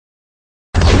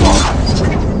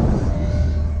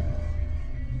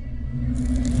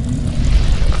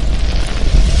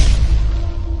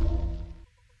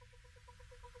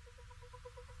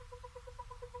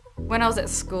When I was at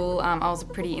school, I was a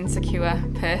pretty insecure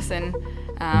person.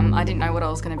 I didn't know what I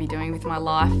was going to be doing with my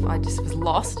life. I just was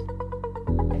lost.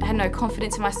 I had no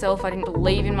confidence in myself. I didn't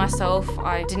believe in myself.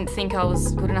 I didn't think I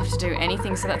was good enough to do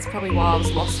anything, so that's probably why I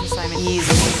was lost for so many years.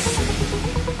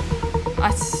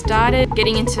 I started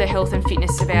getting into health and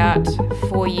fitness about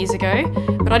 4 years ago,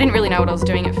 but I didn't really know what I was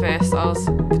doing at first. I was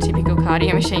the typical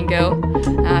cardio machine girl,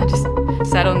 just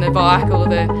sat on the bike or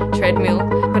the treadmill,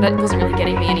 but it wasn't really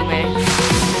getting me anywhere.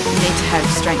 You need to have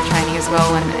strength training as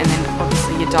well, and then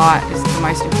obviously your diet is the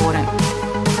most important.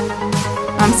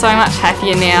 I'm so much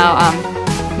happier now,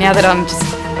 now that I'm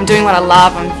doing what I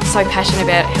love. I'm so passionate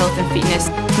about health and fitness,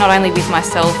 not only with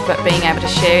myself, but being able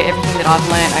to share everything that I've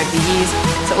learned over the years,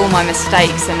 so all my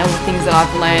mistakes and all the things that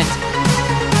I've learned.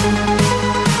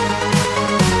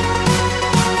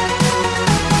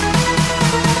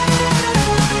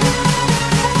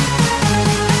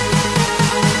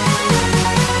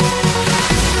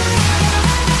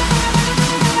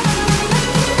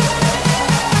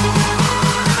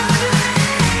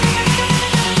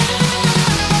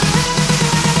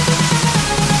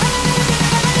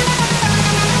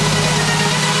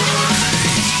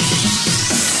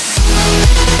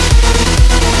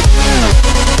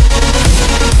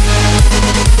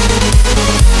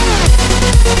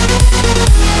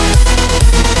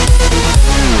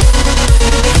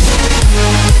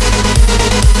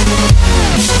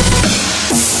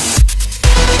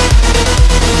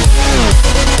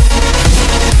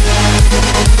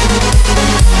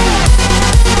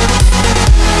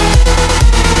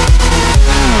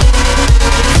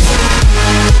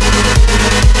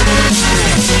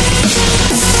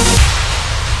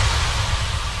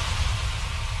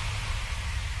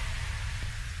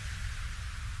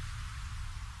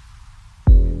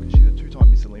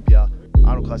 Olympia,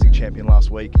 Arnold Classic champion last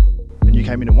week, and you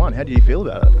came in and won. How do you feel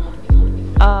about it?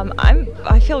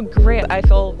 I feel great. I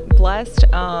feel blessed.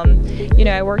 You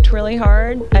know, I worked really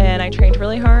hard and I trained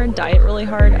really hard, diet really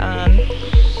hard, and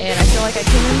I feel like I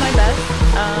came in my best.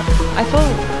 I feel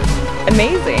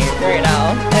amazing right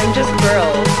now. I'm just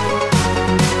thrilled.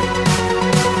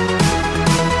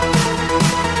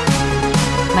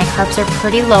 My carbs are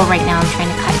pretty low right now. I'm trying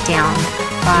to cut down,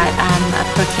 but a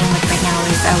protein, which right now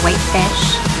is a white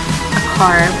fish, a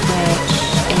carb, which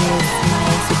is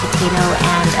my sweet potato,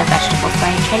 and a vegetable. So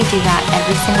I try to do that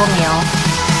every single meal.